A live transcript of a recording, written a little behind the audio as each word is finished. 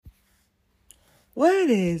What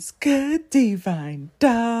is good, divine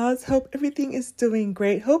dolls? Hope everything is doing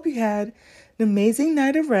great. Hope you had an amazing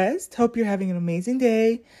night of rest. Hope you're having an amazing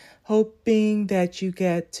day. Hoping that you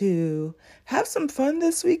get to have some fun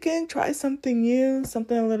this weekend. Try something new,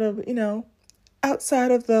 something a little,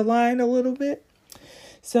 outside of the line a little bit.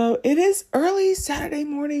 So it is early Saturday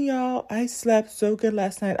morning, y'all. I slept so good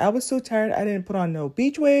last night. I was so tired. I didn't put on no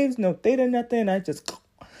beach waves, no theta, nothing. I just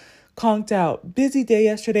conked out. Busy day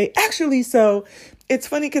yesterday. Actually, so it's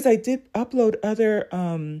funny because I did upload other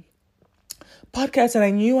podcasts and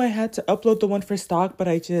I knew I had to upload the one for stock, but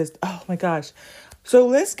oh my gosh. So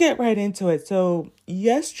let's get right into it. So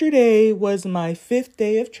yesterday was my 5th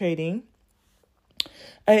day of trading.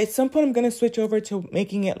 At some point, I'm going to switch over to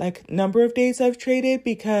making it like number of days I've traded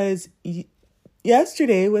because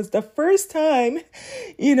yesterday was the first time,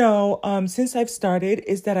 since I've started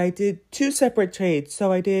is that I did 2 separate trades.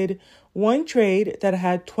 So I did one trade that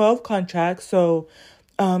had 12 contracts. So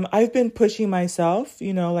I've been pushing myself,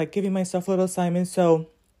 like giving myself little assignments. So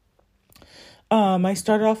I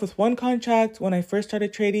started off with 1 contract when I first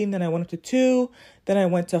started trading. Then I went up to 2, then I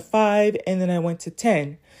went to 5, and then I went to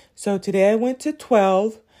 10. So today I went to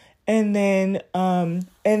 12, and then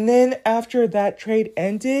after that trade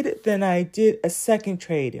ended, then I did a second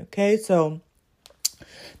trade. Okay, so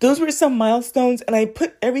those were some milestones, and I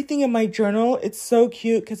put everything in my journal. It's so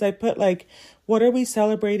cute because I put like, what are we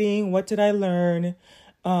celebrating? What did I learn?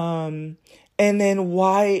 And then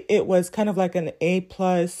why it was kind of like an A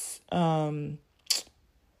plus high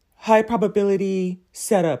probability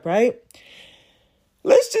setup, right?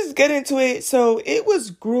 Let's just get into it. So it was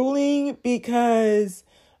grueling because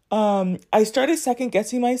I started second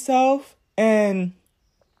guessing myself, and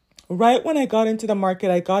right when I got into the market,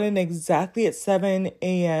 I got in exactly at 7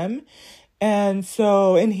 a.m. And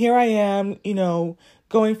here I am,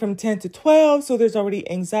 going from 10 to 12. So there's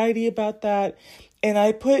already anxiety about that. And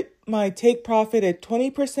I put my take profit at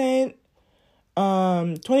 20%,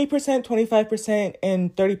 25%,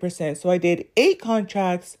 and 30%. So I did 8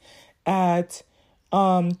 contracts at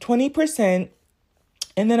 20%.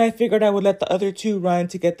 And then I figured I would let the other 2 run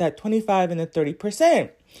to get that 25 and the 30%.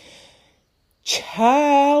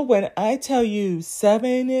 Child, when I tell you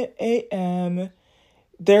 7 a.m.,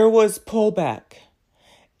 there was pullback.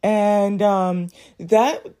 And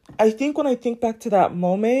that, I think when I think back to that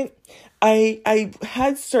moment, I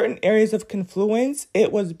had certain areas of confluence.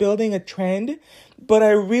 It was building a trend, but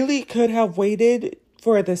I really could have waited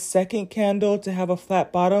for the second candle to have a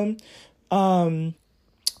flat bottom. The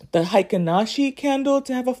Heikin-Ashi candle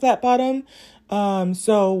to have a flat bottom.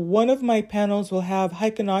 So one of my panels will have the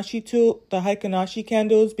Heikin-Ashi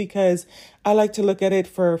candles, because I like to look at it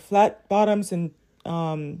for flat bottoms and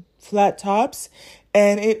flat tops.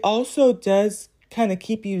 And it also does kind of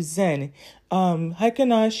keep you zen.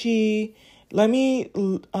 Heikin-Ashi,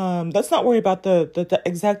 let's not worry about the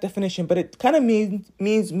exact definition, but it kind of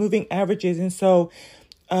means moving averages. And so,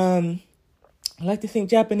 I like to think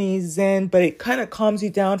Japanese Zen, but it kind of calms you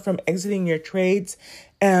down from exiting your trades.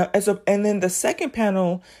 And then the second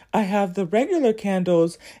panel, I have the regular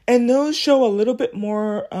candles, and those show a little bit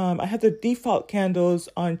more. I have the default candles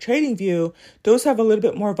on TradingView. Those have a little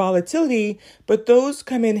bit more volatility, but those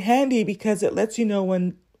come in handy because it lets you know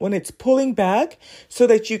when it's pulling back so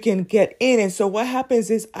that you can get in. And so what happens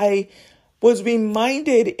is I was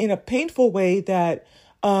reminded in a painful way that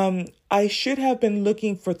I should have been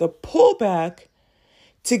looking for the pullback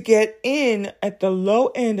to get in at the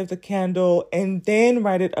low end of the candle and then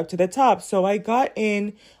ride it up to the top. So I got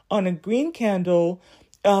in on a green candle,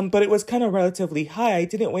 but it was kind of relatively high. I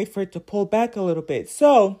didn't wait for it to pull back a little bit.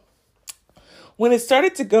 So when it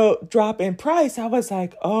started to drop in price, I was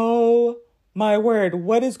like, oh my word,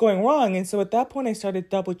 what is going wrong? And so at that point, I started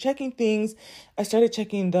double checking things. I started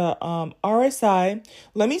checking the RSI.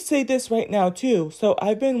 Let me say this right now too. So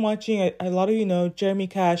I've been watching, a lot of you know, Jeremy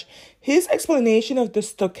Cash, his explanation of the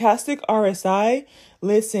stochastic RSI.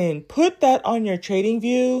 Listen, put that on your trading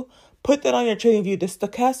view. The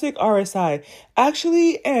stochastic RSI.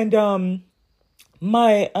 Actually, and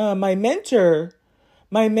my mentor,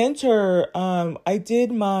 I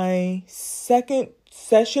did my second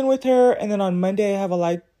session with her, and then on Monday I have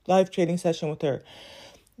a live trading session with her.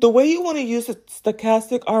 The way you want to use the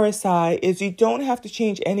stochastic RSI is you don't have to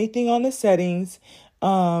change anything on the settings.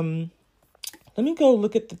 Let me go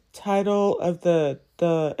look at the title of the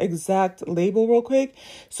exact label real quick.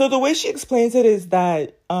 So the way she explains it is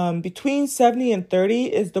that between 70 and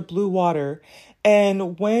 30 is the blue water.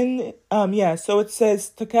 And when, so it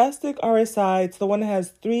says stochastic RSI, it's the one that has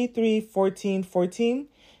 3, 3, 14, 14.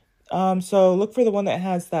 So look for the one that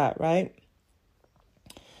has that, right?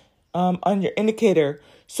 On your indicator.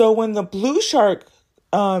 So when the blue shark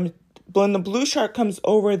comes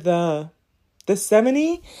over the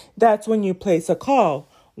 70, that's when you place a call.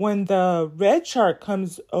 When the red shark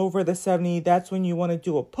comes over the 70, that's when you want to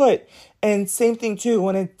do a put. And same thing too,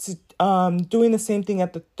 when it's doing the same thing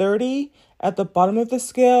at the 30, at the bottom of the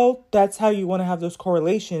scale, that's how you want to have those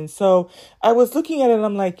correlations. So I was looking at it and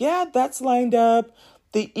I'm like, yeah, that's lined up.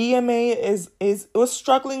 The EMA it was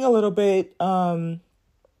struggling a little bit.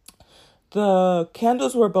 The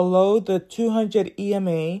candles were below the 200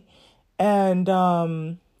 EMA. And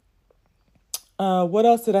what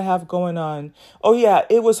else did I have going on? Oh yeah,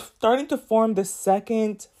 it was starting to form the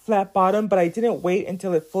second flat bottom, but I didn't wait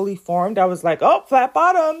until it fully formed. I was like, oh, flat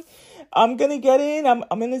bottom. I'm gonna get in.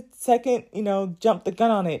 I'm in a second, jump the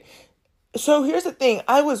gun on it. So here's the thing.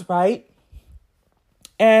 I was right.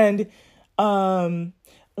 And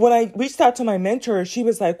when I reached out to my mentor, she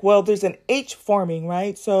was like, well, there's an H forming,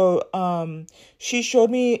 right? So she showed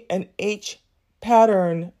me an H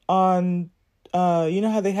pattern on, you know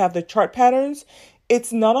how they have the chart patterns?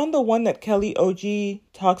 It's not on the one that Kelly OG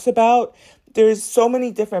talks about. There's so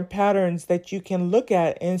many different patterns that you can look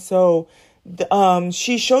at. And so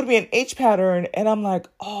she showed me an H pattern and I'm like,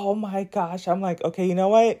 oh my gosh. I'm like, okay, you know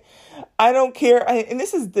what? I don't care. And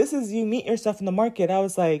this is you meet yourself in the market. I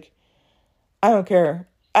was like, I don't care.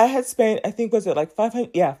 I had spent, I think, was it like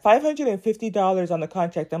 $550 on the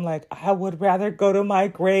contract. I'm like, I would rather go to my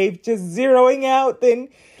grave just zeroing out than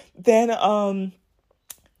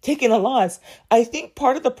taking a loss. I think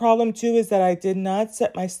part of the problem too is that I did not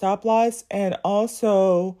set my stop loss, and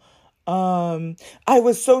also I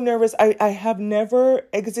was so nervous. I have never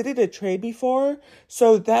exited a trade before,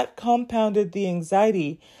 so that compounded the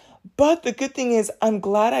anxiety. But the good thing is I'm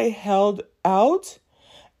glad I held out.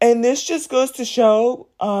 And this just goes to show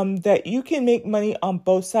that you can make money on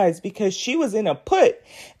both sides, because she was in a put.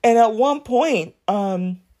 And at one point,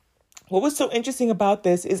 what was so interesting about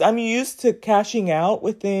this is I'm used to cashing out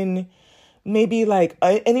within maybe like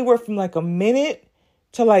anywhere from like a minute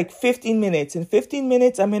to like 15 minutes. In 15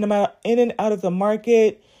 minutes, I'm in and out of the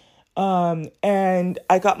market. And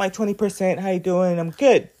I got my 20%. How you doing? I'm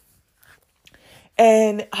good.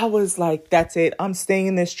 And I was like, that's it. I'm staying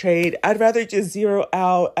in this trade. I'd rather just zero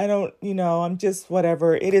out. I don't, I'm just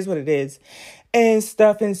whatever. It is what it is and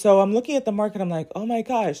stuff. And so I'm looking at the market. I'm like, oh my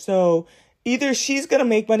gosh. So either she's going to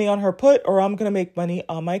make money on her put or I'm going to make money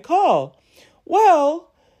on my call.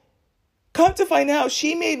 Well, come to find out,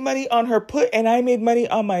 she made money on her put and I made money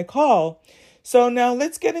on my call. So now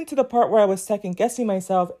let's get into the part where I was second guessing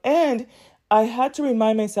myself. And I had to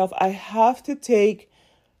remind myself, I have to take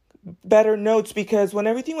better notes, because when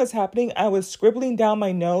everything was happening, I was scribbling down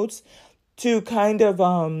my notes to kind of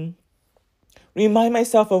remind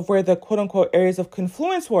myself of where the quote unquote areas of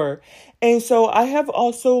confluence were. And so I have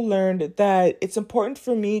also learned that it's important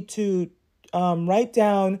for me to write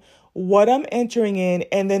down what I'm entering in,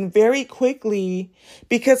 and then very quickly,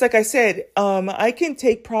 because like I said, I can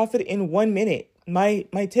take profit in 1 minute. My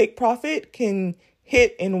take profit can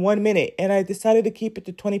hit in 1 minute, and I decided to keep it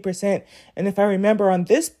to 20%. And if I remember on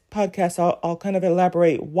this podcast, I'll kind of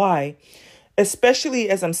elaborate why, especially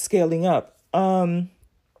as I'm scaling up.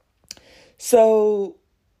 So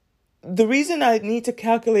the reason I need to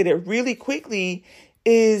calculate it really quickly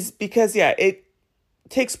is because, it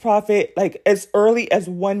takes profit like as early as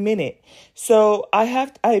 1 minute. So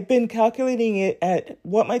I've been calculating it at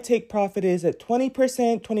what my take profit is at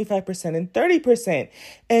 20%, 25%, and 30%.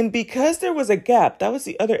 And because there was a gap, that was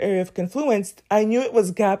the other area of confluence, I knew it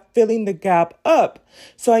was gap filling the gap up.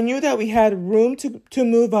 So I knew that we had room to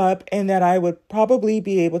move up and that I would probably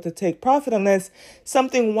be able to take profit unless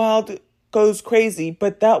something wild goes crazy.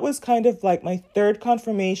 But that was kind of like my third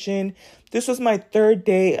confirmation. This was my third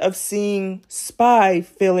day of seeing SPY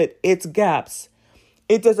fill its gaps.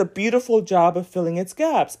 It does a beautiful job of filling its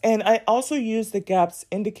gaps. And I also use the gaps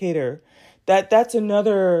indicator. That's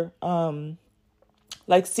another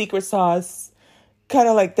like secret sauce, kind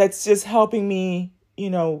of like that's just helping me,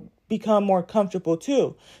 become more comfortable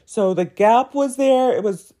too. So the gap was there.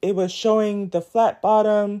 It was showing the flat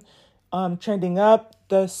bottom, trending up.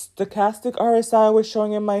 The stochastic RSI was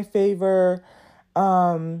showing in my favor.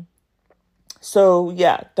 So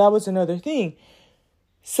yeah, that was another thing.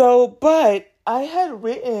 So, but I had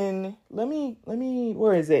written, let me,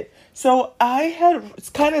 where is it? So I had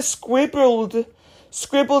kind of scribbled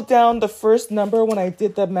down the first number when I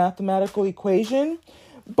did the mathematical equation,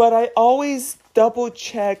 but I always double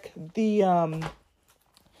check the,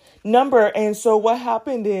 number. And so what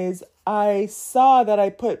happened is I saw that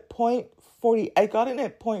I put 0.40, I got in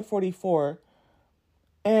at 0.44,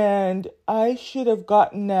 and I should have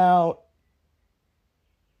gotten out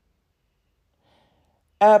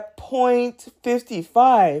at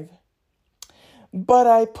 0.55, but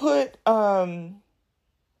I put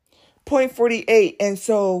 0.48. And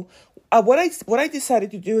so what I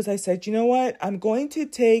decided to do is I said, you know what? I'm going to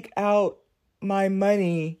take out my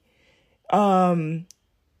money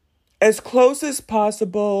as close as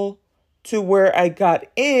possible to where I got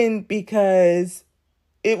in, because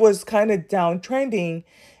it was kind of downtrending.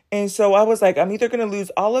 And so I was like, I'm either going to lose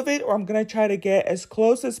all of it, or I'm going to try to get as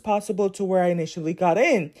close as possible to where I initially got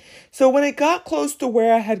in. So when it got close to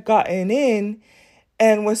where I had gotten in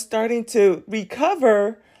and was starting to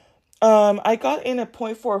recover, I got in at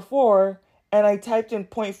 0.44 and I typed in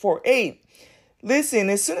 0.48. Listen,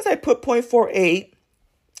 as soon as I put 0.48,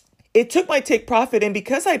 it took my take profit. And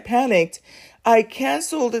because I panicked, I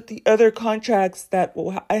canceled the other contracts that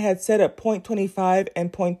I had set at 0.25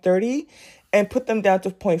 and 0.30 and put them down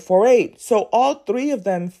to 0.48. So all three of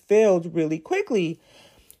them failed really quickly.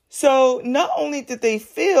 So not only did they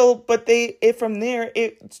fail, but from there,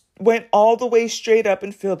 it went all the way straight up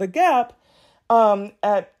and filled the gap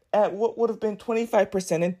at what would have been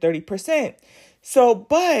 25% and 30%. So,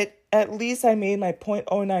 but at least I made my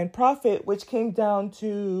 0.09 profit, which came down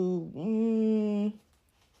to,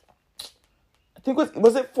 I think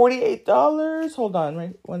was it $48? Hold on,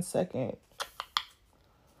 right? 1 second.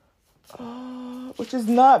 Which is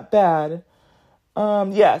not bad.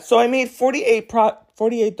 Yeah, so I made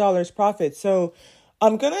 $48 profit. So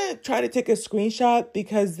I'm gonna try to take a screenshot,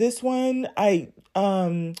 because this one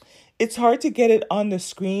it's hard to get it on the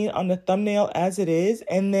screen on the thumbnail as it is.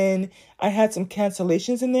 And then I had some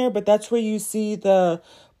cancellations in there, but that's where you see the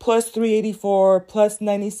plus 384, plus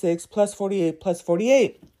 96, plus 48, plus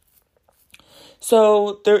 48.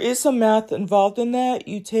 So there is some math involved in that.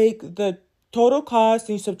 You take the total cost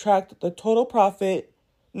and you subtract the total profit.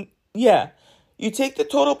 Yeah, you take the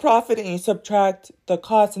total profit and you subtract the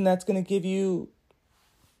cost, and that's going to give you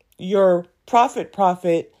your profit.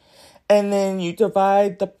 And then you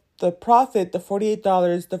divide the profit, the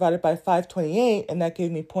 $48 divided by 528, and that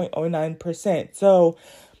gave me 0.09%. So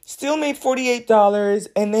still made $48.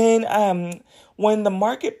 And then when the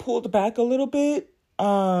market pulled back a little bit,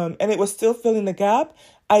 and it was still filling the gap,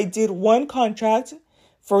 I did one contract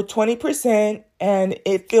for 20%, and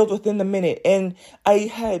it filled within the minute. And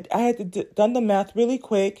I had done the math really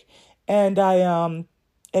quick, and I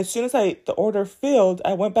as soon as the order filled,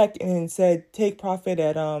 I went back in and said take profit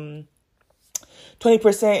at 20%.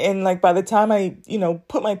 And like by the time I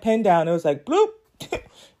put my pen down, it was like bloop,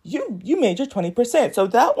 you made your 20%. So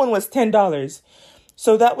that one was $10.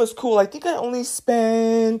 So that was cool. I think I only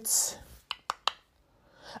spent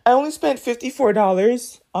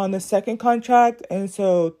 $54 on the second contract, and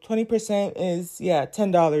so 20% is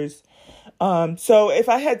 $10. So if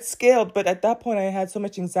I had scaled, but at that point I had so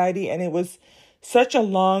much anxiety, and it was such a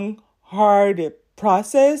long, hard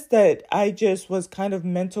process that I just was kind of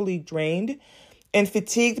mentally drained and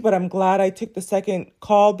fatigued. But I'm glad I took the second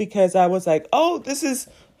call, because I was like, oh, this is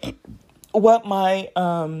what I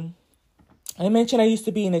mentioned I used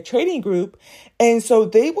to be in a trading group, and so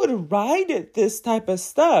they would ride this type of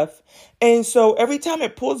stuff. And so every time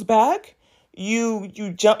it pulls back, you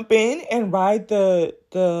jump in and ride the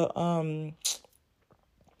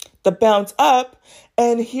bounce up.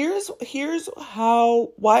 And here's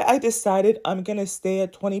why I decided I'm going to stay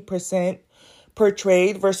at 20% per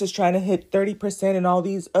trade versus trying to hit 30% and all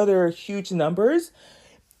these other huge numbers.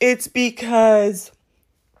 It's because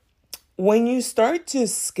when you start to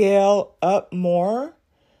scale up more,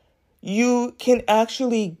 you can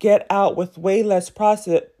actually get out with way less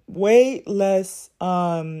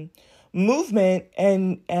movement,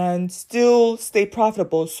 and still stay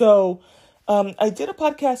profitable. So I did a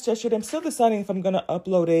podcast yesterday. I'm still deciding if I'm going to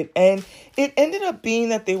upload it. And it ended up being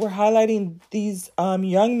that they were highlighting these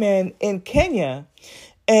young men in Kenya.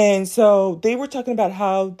 And so they were talking about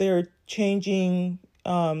how they're changing.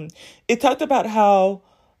 It talked about how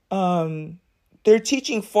they're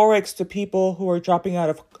teaching Forex to people who are dropping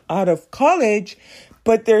out of college,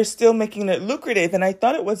 but they're still making it lucrative. And I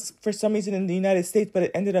thought it was for some reason in the United States, but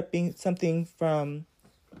it ended up being something from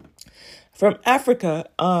Africa.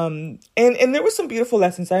 And there were some beautiful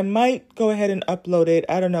lessons. I might go ahead and upload it.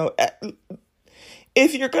 I don't know.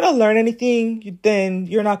 If you're going to learn anything, then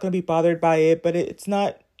you're not going to be bothered by it, but it's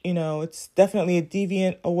not, it's definitely a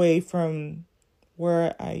deviant away from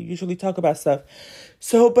where I usually talk about stuff.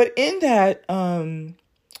 So, but in that, the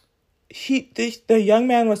young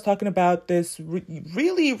man was talking about this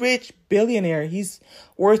really rich billionaire. He's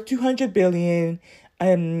worth 200 billion,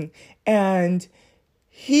 and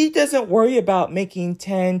he doesn't worry about making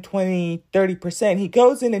 10, 20, 30%. He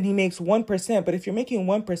goes in and he makes 1%. But if you're making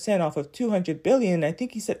 1% off of 200 billion, I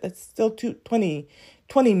think he said that's still 20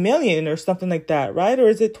 20 million or something like that, right? Or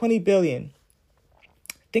is it 20 billion?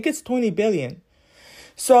 I think it's 20 billion.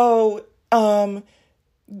 So,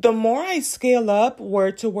 the more I scale up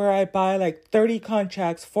where I buy like 30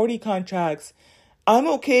 contracts, 40 contracts, I'm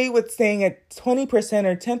okay with staying at 20%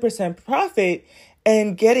 or 10% profit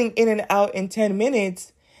and getting in and out in 10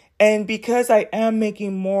 minutes. And because I am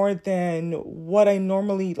making more than what I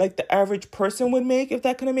normally, like the average person would make, if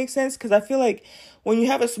that kind of makes sense. Because I feel like when you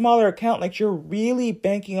have a smaller account, like you're really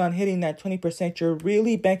banking on hitting that 20%, you're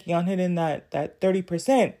really banking on hitting that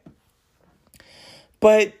 30%.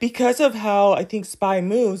 But because of how I think SPY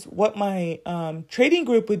moves, what my trading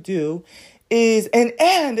group would do is, we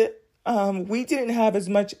didn't have as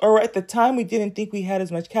much, or at the time we didn't think we had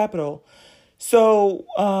as much capital. So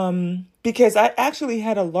because I actually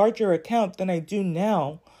had a larger account than I do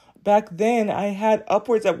now. Back then I had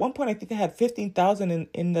upwards, at one point I think I had 15,000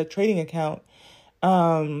 in the trading account.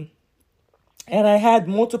 And I had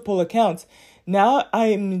multiple accounts. Now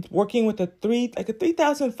I'm working with a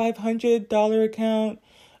 $3,500 account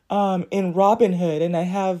in Robinhood, and I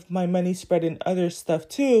have my money spread in other stuff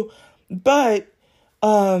too. But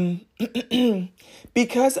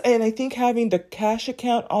because, and I think having the cash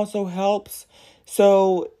account also helps.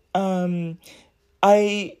 So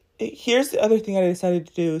here's the other thing I decided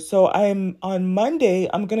to do. So on Monday,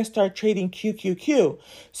 I'm going to start trading QQQ.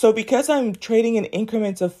 So because I'm trading in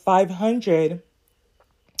increments of 500,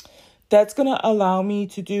 that's going to allow me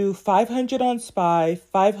to do 500 on SPY,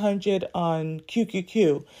 500 on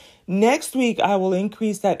QQQ. Next week, I will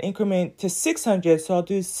increase that increment to 600. So I'll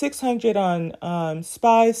do 600 on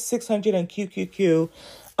SPY, 600 on QQQ.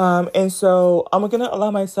 And so I'm going to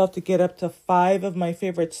allow myself to get up to 5 of my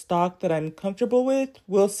favorite stock that I'm comfortable with.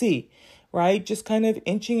 We'll see, right? Just kind of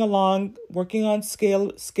inching along, working on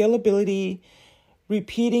scalability,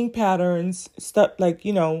 repeating patterns, stuff like,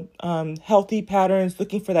 healthy patterns,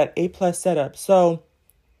 looking for that A+ setup. So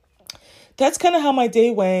that's kind of how my day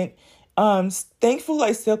went. Thankful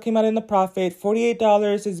I still came out in the profit.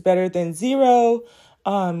 $48 is better than zero.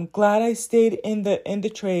 Glad I stayed in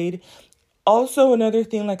the trade. Also, another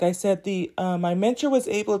thing, like I said, my mentor was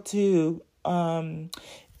able to,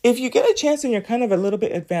 if you get a chance and you're kind of a little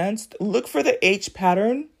bit advanced, look for the H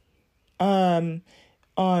pattern on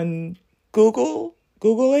Google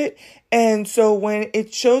it. And so when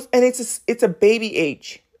it shows, and it's a baby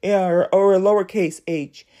H, or a lowercase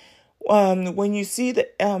h. When you see the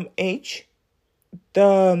H,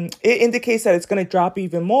 it indicates that it's going to drop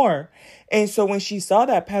even more. And so when she saw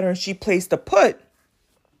that pattern, she placed a put.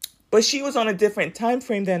 But she was on a different time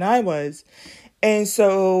frame than I was. And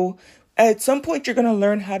so at some point, you're going to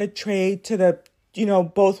learn how to trade to the,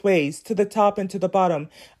 both ways, to the top and to the bottom.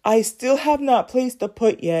 I still have not placed a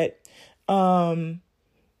put yet.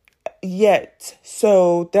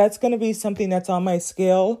 So that's going to be something that's on my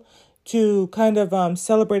scale to kind of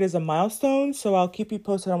celebrate as a milestone. So I'll keep you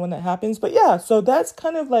posted on when that happens. But yeah, so that's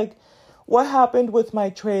kind of like what happened with my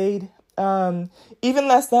trade. Even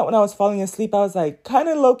last night when I was falling asleep, I was like kind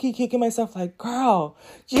of low-key kicking myself like, girl,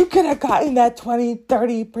 you could have gotten that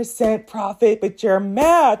 20-30% profit, but your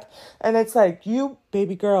math. And it's like, you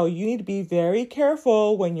baby girl, you need to be very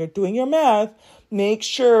careful when you're doing your math. Make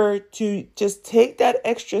sure to just take that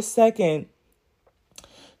extra second.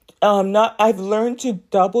 I've learned to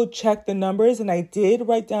double check the numbers, and I did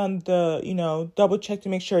write down double check to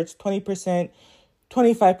make sure it's 20%,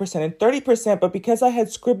 25% and 30%. But because I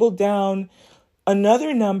had scribbled down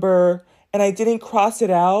another number and I didn't cross it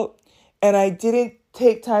out and I didn't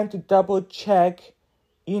take time to double check,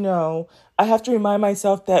 I have to remind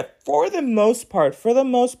myself that for the most part,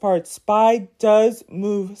 SPY does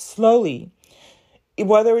move slowly,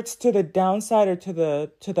 whether it's to the downside or to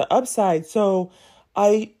the upside. So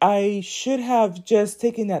I should have just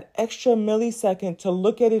taken that extra millisecond to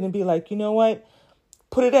look at it and be like, you know what?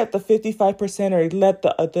 Put it at the 55% or let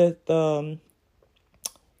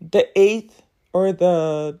the eighth or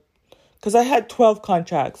because I had 12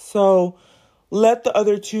 contracts. So let the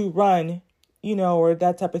other 2 run, or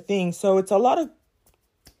that type of thing. So it's a lot of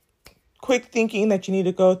quick thinking that you need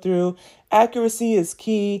to go through. Accuracy is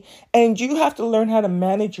key, and you have to learn how to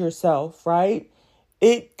manage yourself, right?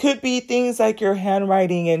 It could be things like your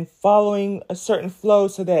handwriting and following a certain flow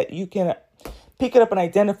so that you can pick it up and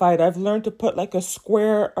identify it. I've learned to put like a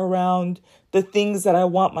square around the things that I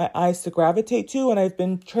want my eyes to gravitate to. And I've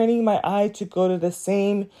been training my eye to go to the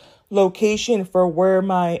same location for where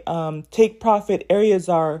my take profit areas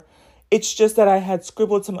are. It's just that I had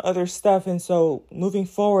scribbled some other stuff. And so moving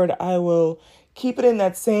forward, I will keep it in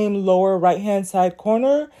that same lower right-hand side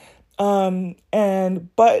corner.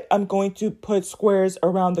 But I'm going to put squares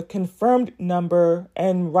around the confirmed number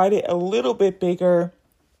and write it a little bit bigger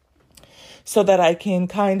so that I can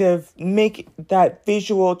kind of make that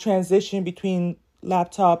visual transition between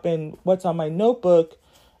laptop and what's on my notebook,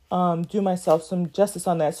 do myself some justice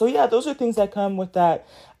on that. So yeah, those are things that come with that.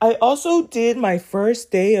 I also did my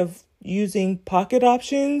first day of using pocket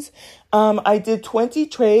options. I did 20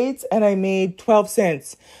 trades and I made 12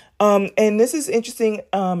 cents. And this is interesting.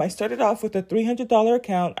 I started off with a $300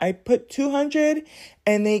 account. I put 200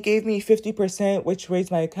 and they gave me 50%, which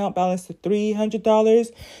raised my account balance to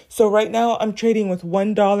 $300. So right now I'm trading with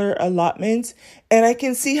 $1 allotments, and I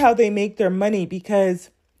can see how they make their money, because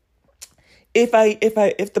if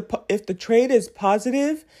the trade is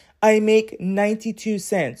positive, I make 92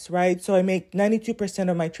 cents, right? So I make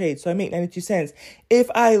 92% of my trade. So I make 92 cents. If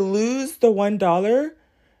I lose the $1,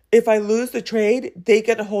 if I lose the trade, they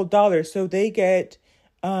get a whole dollar. So they get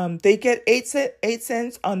 8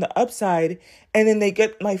 cents on the upside, and then they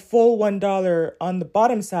get my full $1 on the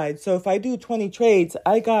bottom side. So if I do 20 trades,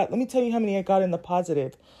 let me tell you how many I got in the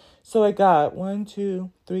positive. So I got 1,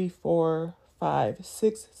 2, 3, 4, 5,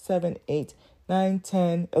 6, 7, 8, 9,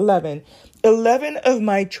 10, 11. 11 of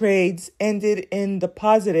my trades ended in the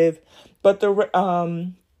positive, but the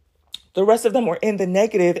rest of them were in the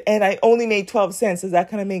negative, and I only made 12 cents. Does that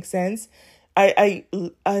kind of make sense? I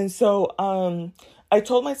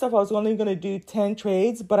told myself I was only going to do 10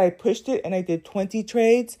 trades, but I pushed it and I did 20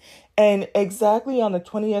 trades. And exactly on the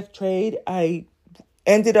 20th trade, I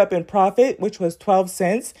ended up in profit, which was 12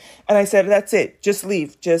 cents. And I said, that's it. Just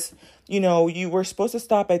leave. You were supposed to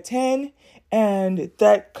stop at 10. And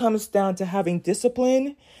that comes down to having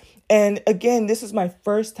discipline. And again, this is my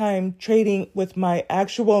first time trading with my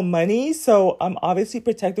actual money. So I'm obviously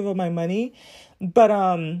protective of my money. But,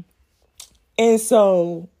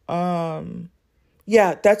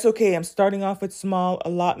 yeah, that's okay. I'm starting off with small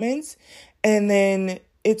allotments. And then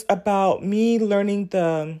it's about me learning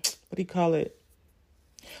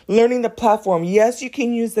learning the platform. Yes, you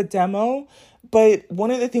can use the demo, but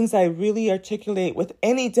one of the things I really articulate with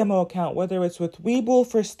any demo account, whether it's with Webull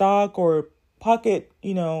for stock or pocket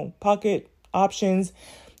options,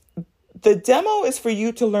 the demo is for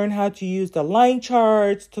you to learn how to use the line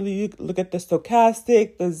charts, to look at the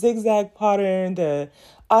stochastic, the zigzag pattern, the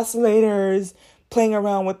oscillators, playing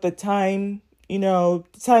around with the time,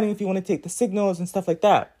 deciding if you want to take the signals and stuff like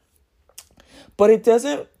that. But it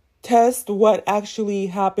doesn't test what actually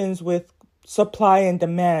happens with supply and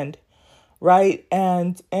demand, right?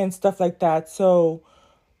 And stuff like that. So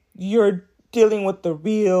you're dealing with the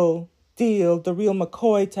real deal, the real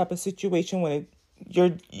McCoy type of situation when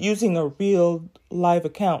you're using a real live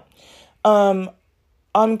account. I'm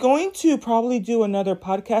going to probably do another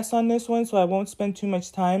podcast on this one, so I won't spend too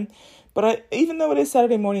much time. But even though it is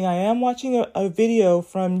Saturday morning, I am watching a video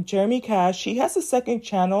from Jeremy Cash. He has a second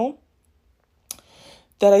channel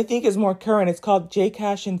that I think is more current. It's called J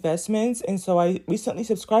Cash Investments. And so I recently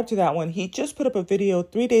subscribed to that one. He just put up a video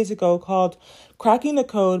 3 days ago called Cracking the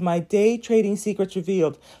Code, My Day Trading Secrets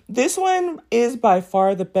Revealed. This one is by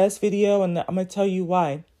far the best video, and I'm going to tell you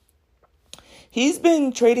why. He's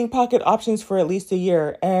been trading pocket options for at least a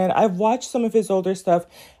year, and I've watched some of his older stuff,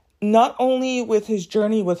 not only with his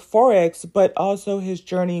journey with Forex, but also his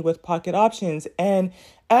journey with pocket options. And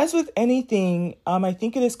as with anything, I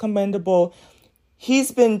think it is commendable.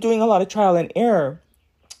 He's been doing a lot of trial and error.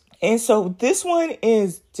 And so this one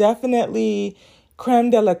is definitely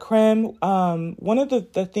creme de la creme. One of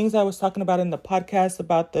the things I was talking about in the podcast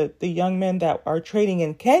about the young men that are trading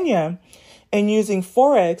in Kenya and using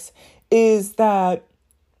Forex is that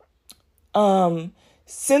the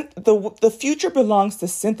future belongs to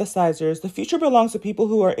synthesizers. The future belongs to people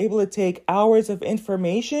who are able to take hours of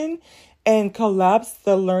information and collapse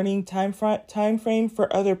the learning time frame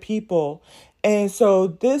for other people. And so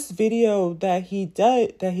this video that he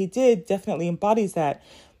did definitely embodies that.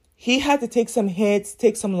 He had to take some hits,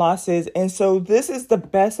 take some losses. And so this is the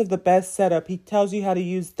best of the best setup. He tells you how to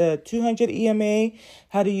use the 200 EMA,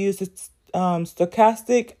 how to use the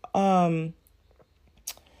stochastic,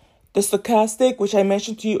 which I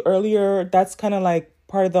mentioned to you earlier. That's kind of like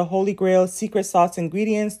part of the Holy Grail secret sauce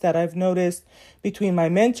ingredients that I've noticed between my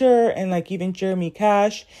mentor and like even Jeremy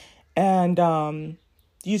Cash, and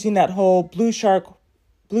using that whole blue shark,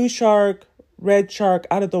 red shark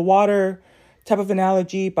out of the water type of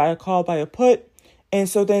analogy, by a call, by a put. And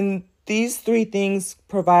so then these three things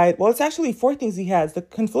provide, well, it's actually four things he has, the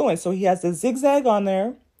confluence. So he has the zigzag on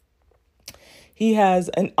there. He has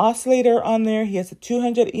an oscillator on there. He has a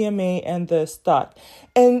 200 EMA and the stock.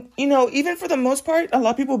 And, even for the most part, a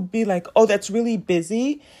lot of people be like, oh, that's really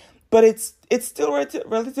busy. But it's still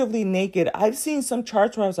relatively naked. I've seen some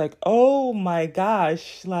charts where I was like, oh my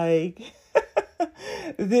gosh, like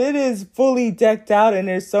It is fully decked out and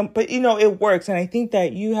there's some, but it works. And I think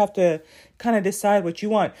that you have to kind of decide what you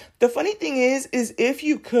want. The funny thing is if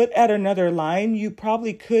you could add another line, you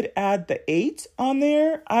probably could add the 8 on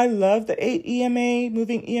there. I love the 8 EMA,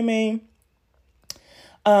 moving EMA.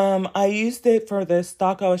 I used it for the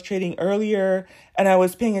stock I was trading earlier, and I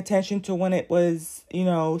was paying attention to when it was,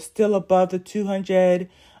 still above the 200,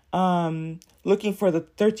 looking for the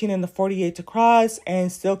 13 and the 48 to cross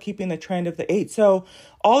and still keeping the trend of the 8. So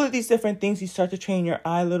all of these different things, you start to train your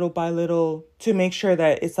eye little by little to make sure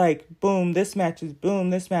that it's like, boom, this matches,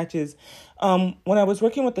 boom, this matches. When I was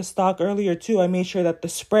working with the stock earlier too, I made sure that the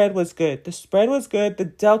spread was good. The spread was good. The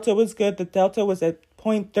delta was good. The delta was at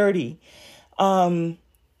 0.30.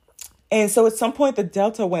 And so at some point, the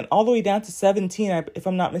delta went all the way down to 17, if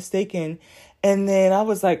I'm not mistaken. And then I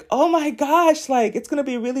was like, oh my gosh, like it's going to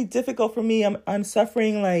be really difficult for me. I'm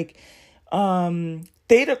suffering like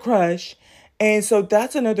theta crush. And so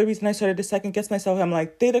that's another reason I started to second guess myself. I'm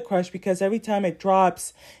like theta crush because every time it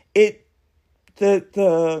drops, the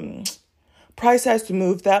price has to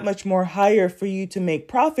move that much more higher for you to make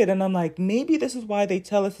profit. And I'm like, maybe this is why they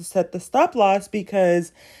tell us to set the stop loss,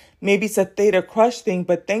 because maybe it's a theta crush thing,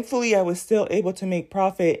 but thankfully I was still able to make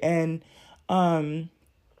profit. And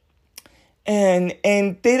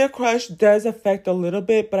theta crush does affect a little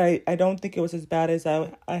bit, but I don't think it was as bad as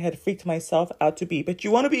I had freaked myself out to be. But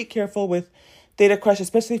you want to be careful with theta crush,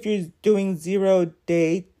 especially if you're doing 0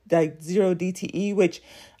 day, like 0 DTE, which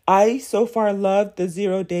I so far love the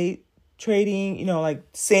 0 day trading, like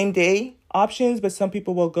same day options, but some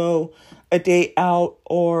people will go a day out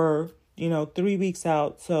or 3 weeks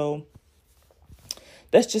out. So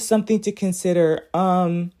that's just something to consider.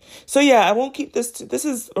 So yeah, I won't keep this. This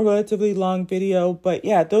is a relatively long video, but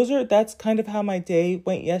yeah, that's kind of how my day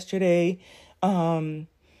went yesterday. And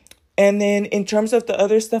then in terms of the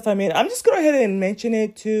other stuff I'm in, I'm just going to go ahead and mention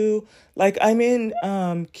it too. Like I'm in,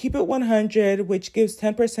 Keep It 100, which gives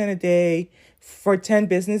 10% a day for 10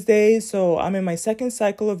 business days. So I'm in my second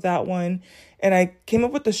cycle of that one. And I came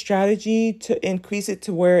up with a strategy to increase it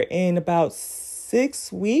to where in about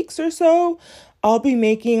 6 weeks or so, I'll be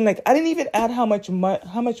making, like, I didn't even add how much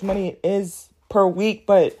money it is per week,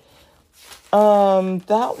 but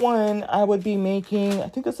that one I would be making, I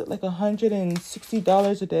think it's like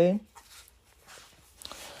 $160 a day.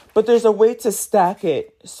 But there's a way to stack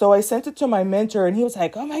it. So I sent it to my mentor and he was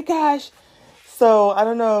like, oh my gosh. So I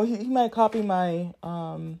don't know, he might copy my,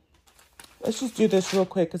 let's just do this real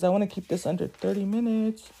quick because I want to keep this under 30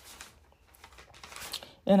 minutes.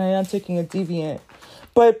 And I am taking a deviant.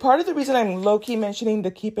 But part of the reason I'm low-key mentioning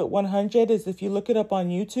the Keep It 100 is if you look it up on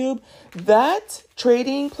YouTube, that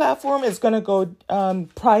trading platform is going to go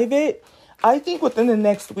private, I think, within the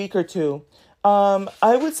next week or two.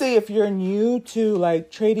 I would say if you're new to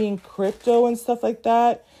like trading crypto and stuff like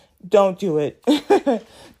that, don't do it.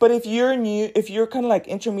 But if you're new, if you're kind of like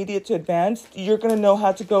intermediate to advanced, you're going to know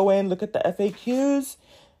how to go in, look at the FAQs.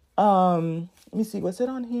 Let me see, was it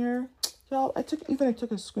on here? Y'all, I took a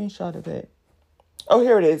screenshot of it. Oh,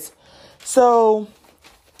 here it is. So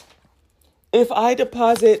if I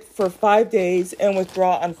deposit for 5 days and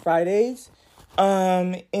withdraw on Fridays,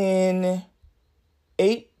 in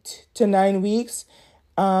 8 to 9 weeks,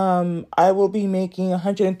 I will be making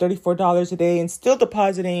 $134 a day and still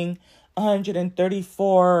depositing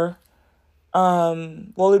 134.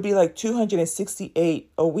 It'd be like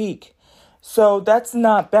 268 a week. So that's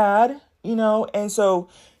not bad, and so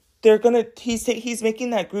he's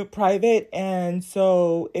making that group private. And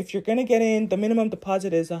so if you're going to get in, the minimum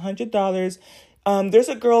deposit is $100. There's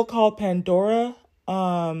a girl called Pandora,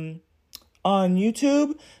 on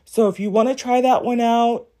YouTube. So if you want to try that one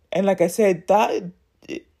out, and like I said,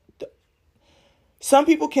 some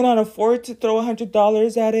people cannot afford to throw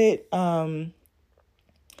 $100 at it.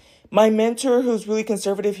 My mentor, who's really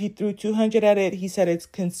conservative, he threw $200 at it. He said it's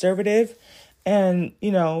conservative and,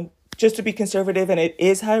 just to be conservative, and it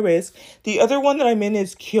is high risk. The other one that I'm in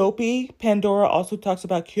is Kyopi. Pandora also talks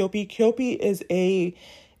about Kyopi. Kyopi is a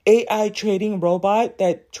AI trading robot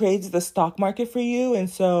that trades the stock market for you. And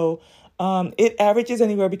so it averages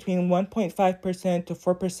anywhere between 1.5% to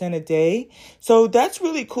 4% a day. So that's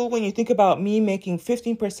really cool when you think about me making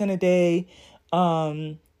 15% a day,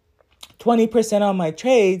 20% on my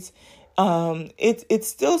trades. It's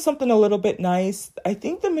still something a little bit nice. I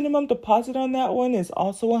think the minimum deposit on that one is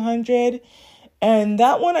also 100. And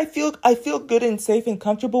that one, I feel good and safe and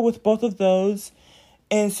comfortable with both of those.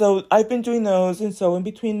 And so I've been doing those. And so in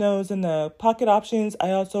between those and the pocket options,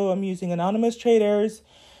 I also am using anonymous traders,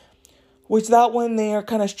 which that one, they are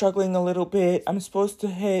kind of struggling a little bit. I'm supposed to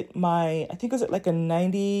hit I think it was like a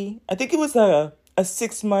 90, I think it was a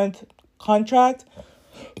 6-month contract.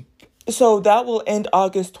 So that will end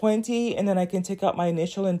August 20, and then I can take out my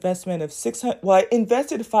initial investment of $600. Well, I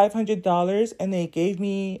invested $500 and they gave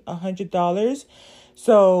me $100.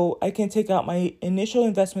 So I can take out my initial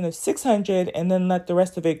investment of $600 and then let the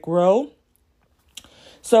rest of it grow.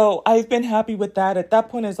 So I've been happy with that. At that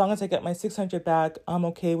point, as long as I get my $600 back, I'm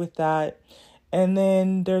okay with that. And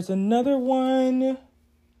then there's another one.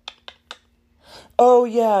 Oh,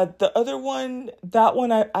 yeah. The other one, that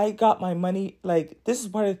one, I got my money. Like, this is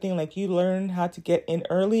part of the thing. Like, you learn how to get in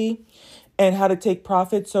early and how to take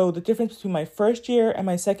profit. So the difference between my first year and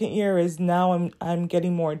my second year is now I'm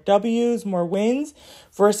getting more W's, more wins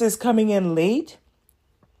versus coming in late.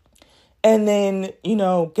 And then,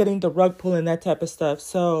 getting the rug pull and that type of stuff.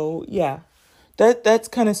 So, yeah, that's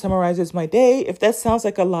kind of summarizes my day. If that sounds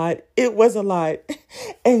like a lot, it was a lot.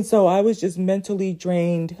 And so I was just mentally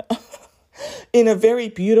drained in a very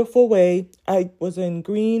beautiful way. I was in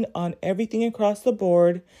green on everything across the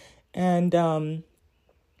board. And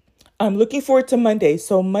I'm looking forward to Monday.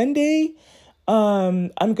 So Monday,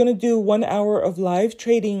 I'm going to do 1 hour of live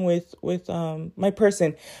trading with my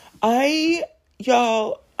person. I'm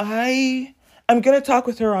going to talk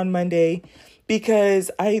with her on Monday because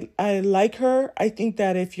I like her. I think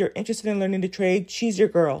that if you're interested in learning to trade, she's your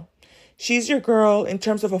girl. She's your girl in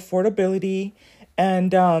terms of affordability.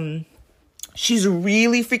 And she's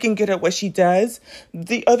really freaking good at what she does.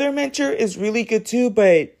 The other mentor is really good too,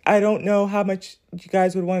 but I don't know how much you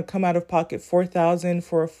guys would want to come out of pocket. $4,000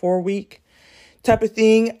 for a 4-week type of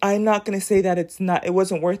thing. I'm not going to say that it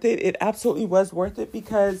wasn't worth it. It absolutely was worth it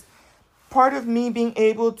because part of me being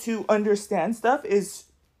able to understand stuff is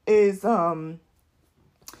that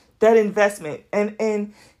investment.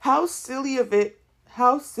 And how silly of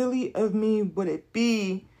me would it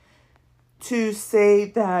be to say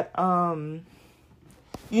that I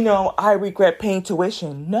regret paying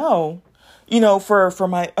tuition? No. For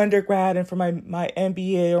my undergrad and for my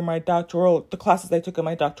MBA or my doctoral, the classes I took in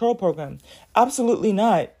my doctoral program. Absolutely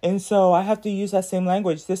not. And so I have to use that same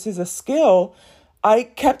language. This is a skill. I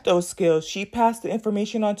kept those skills. She passed the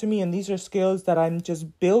information on to me, and these are skills that I'm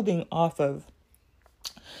just building off of.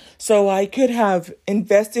 So I could have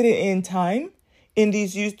invested it in time in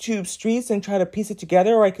these YouTube streets and try to piece it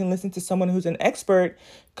together, or I can listen to someone who's an expert,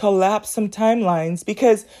 collapse some timelines,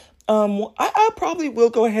 because I probably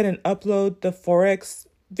will go ahead and upload the Forex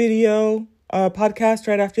video podcast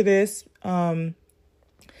right after this.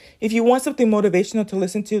 If you want something motivational to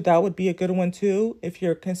listen to, that would be a good one too, if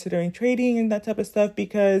you're considering trading and that type of stuff,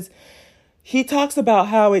 because he talks about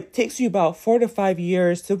how it takes you about 4 to 5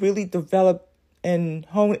 years to really develop and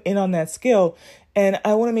hone in on that skill. And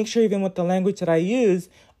I want to make sure, even with the language that I use,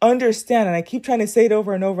 understand. And I keep trying to say it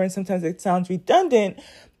over and over, and sometimes it sounds redundant,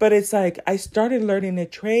 but it's like I started learning to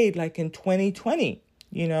trade like in 2020,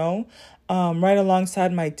 right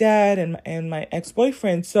alongside my dad and my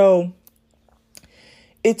ex-boyfriend. So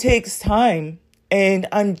it takes time, and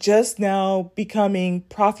I'm just now becoming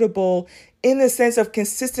profitable in the sense of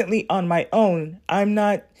consistently on my own. I'm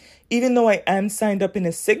not, even though I am signed up in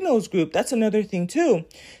a signals group, that's another thing too.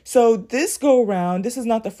 So this go around, this is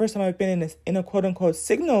not the first time I've been in a quote unquote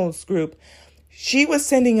signals group. She was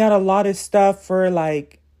sending out a lot of stuff for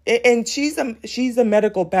and she's a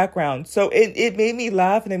medical background. So it made me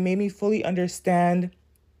laugh, and it made me fully understand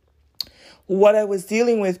what I was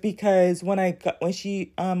dealing with, because when I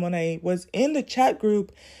was in the chat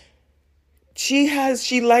group,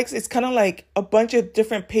 it's kind of like a bunch of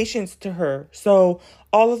different patients to her. So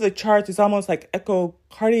all of the charts is almost like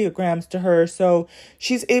echocardiograms to her. So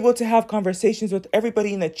she's able to have conversations with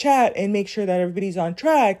everybody in the chat and make sure that everybody's on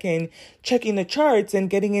track and checking the charts and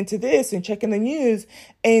getting into this and checking the news.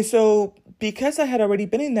 And so because I had already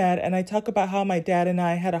been in that, and I talk about how my dad and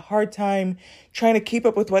I had a hard time trying to keep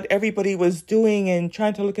up with what everybody was doing and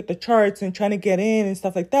trying to look at the charts and trying to get in and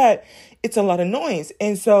stuff like that, it's a lot of noise.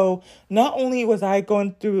 And so not only was I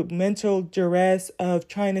going through mental duress of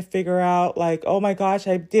trying to figure out like, oh my gosh,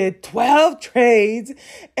 I did 12 trades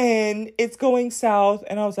and it's going south.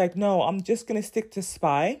 And I was like, no, I'm just going to stick to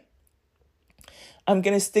SPY. I'm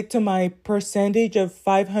going to stick to my percentage of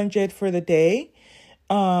 500 for the day.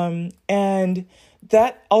 And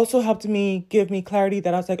that also helped me give me clarity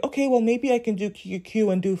that I was like, okay, well, maybe I can do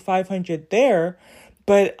QQQ and do 500 there,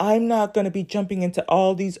 but I'm not going to be jumping into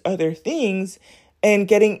all these other things and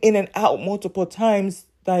getting in and out multiple times,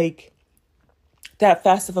 like that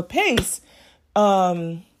fast of a pace.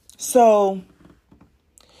 So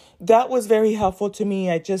that was very helpful to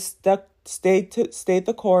me. I just stayed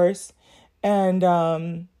the course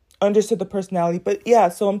and, understood the personality. But yeah,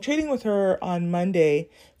 so I'm trading with her on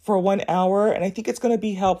Monday for 1 hour, and I think it's going to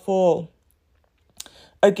be helpful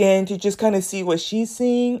again, to just kind of see what she's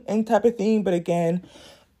seeing and type of thing. But again,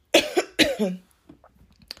 it's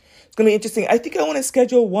going to be interesting. I think I want to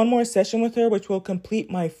schedule one more session with her, which will complete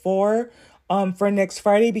my 4 for next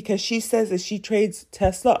Friday, because she says that she trades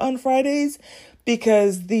Tesla on Fridays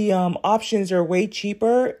because the options are way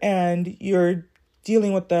cheaper and you're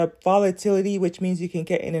dealing with the volatility, which means you can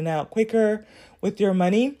get in and out quicker with your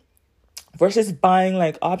money versus buying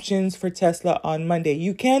like options for Tesla on Monday.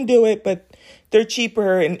 You can do it, but they're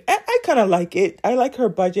cheaper, and I kind of like it. I like her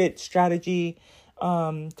budget strategy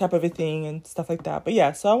type of a thing and stuff like that. But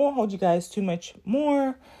yeah, so I won't hold you guys too much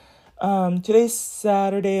more. Today's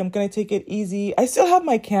Saturday. I'm going to take it easy. I still have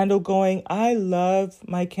my candle going. I love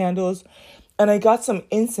my candles, and I got some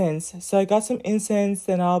incense. So I got some incense,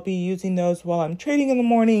 and I'll be using those while I'm trading in the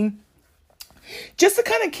morning, just to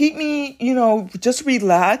kind of keep me, just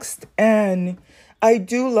relaxed. And I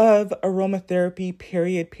do love aromatherapy,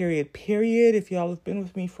 period. If y'all have been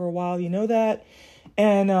with me for a while, you know that.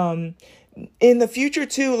 And, in the future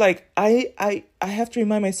too, like I have to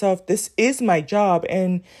remind myself, this is my job,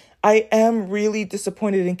 and I am really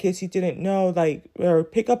disappointed, in case you didn't know, like, or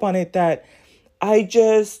pick up on it, that I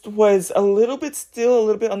just was a little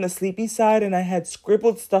bit on the sleepy side, and I had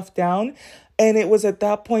scribbled stuff down, and it was at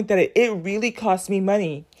that point that it really cost me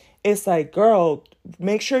money. It's like, girl,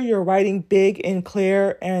 make sure you're writing big and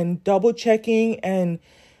clear and double checking and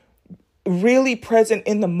really present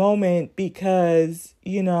in the moment, because,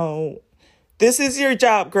 this is your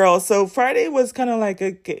job, girl. So Friday was kind of like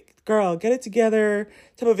a girl, get it together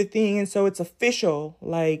type of a thing. And so it's official.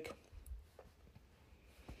 Like,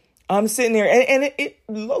 I'm sitting there and it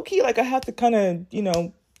low key, like I have to kind of,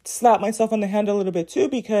 slap myself on the hand a little bit too,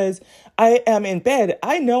 because I am in bed.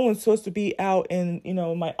 I know I'm supposed to be out in,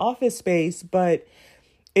 my office space, but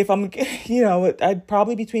if I'm, I'd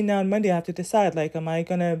probably between now and Monday, I have to decide, like, am I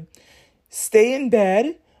going to stay in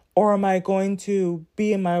bed, or am I going to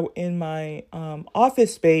be in my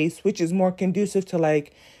office space, which is more conducive to,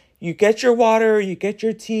 like, you get your water, you get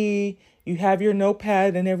your tea, you have your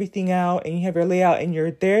notepad and everything out, and you have your layout, and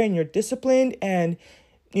you're there and you're disciplined, and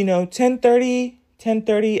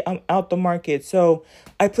 10:30 I'm out the market. So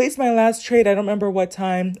I placed my last trade. I don't remember what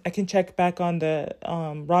time. I can check back on the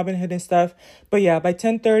Robinhood and stuff. But yeah, by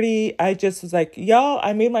 10:30, I just was like, y'all,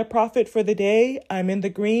 I made my profit for the day. I'm in the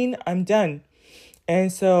green. I'm done.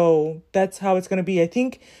 And so that's how it's going to be. I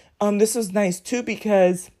think this was nice too,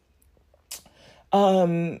 because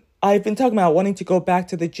I've been talking about wanting to go back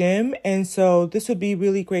to the gym. And so this would be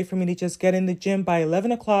really great for me to just get in the gym by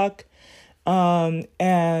 11 o'clock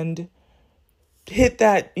and hit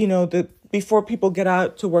that, before people get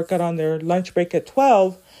out to work out on their lunch break at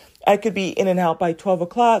 12. I could be in and out by 12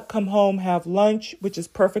 o'clock, come home, have lunch, which is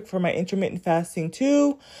perfect for my intermittent fasting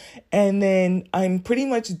too. And then I'm pretty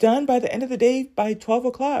much done by the end of the day by 12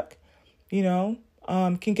 o'clock, can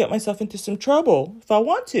get myself into some trouble if I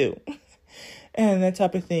want to and that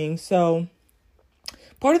type of thing. So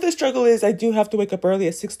part of the struggle is I do have to wake up early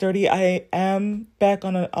at 6:30. I am back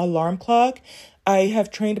on an alarm clock. I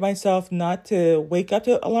have trained myself not to wake up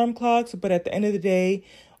to alarm clocks, but at the end of the day,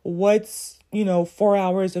 what's 4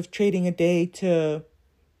 hours of trading a day to,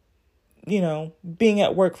 being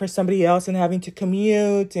at work for somebody else and having to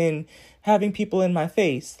commute and having people in my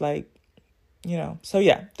face, like, So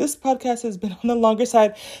yeah, this podcast has been on the longer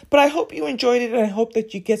side, but I hope you enjoyed it. And I hope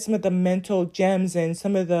that you get some of the mental gems and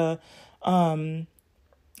some of the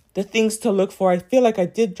things to look for. I feel like I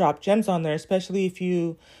did drop gems on there, especially if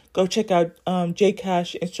you go check out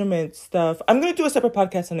Cash Instrument stuff. I'm going to do a separate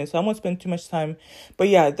podcast on this, so I won't spend too much time. But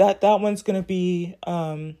yeah, that one's going to be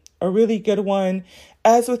a really good one.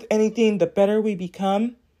 As with anything, the better we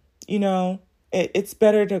become, it's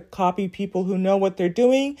better to copy people who know what they're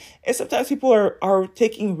doing. And sometimes people are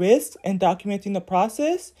taking risks and documenting the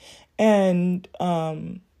process. And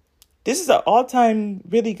this is an all-time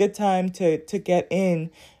really good time to get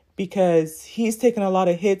in, because he's taken a lot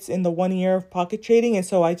of hits in the 1 year of pocket trading. And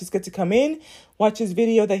so I just get to come in, watch his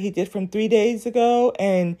video that he did from 3 days ago,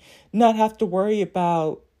 and not have to worry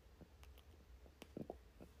about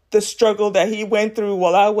the struggle that he went through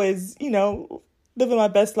while I was, living my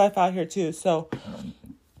best life out here too. So,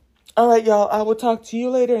 all right, y'all, I will talk to you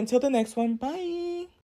later. Until the next one. Bye.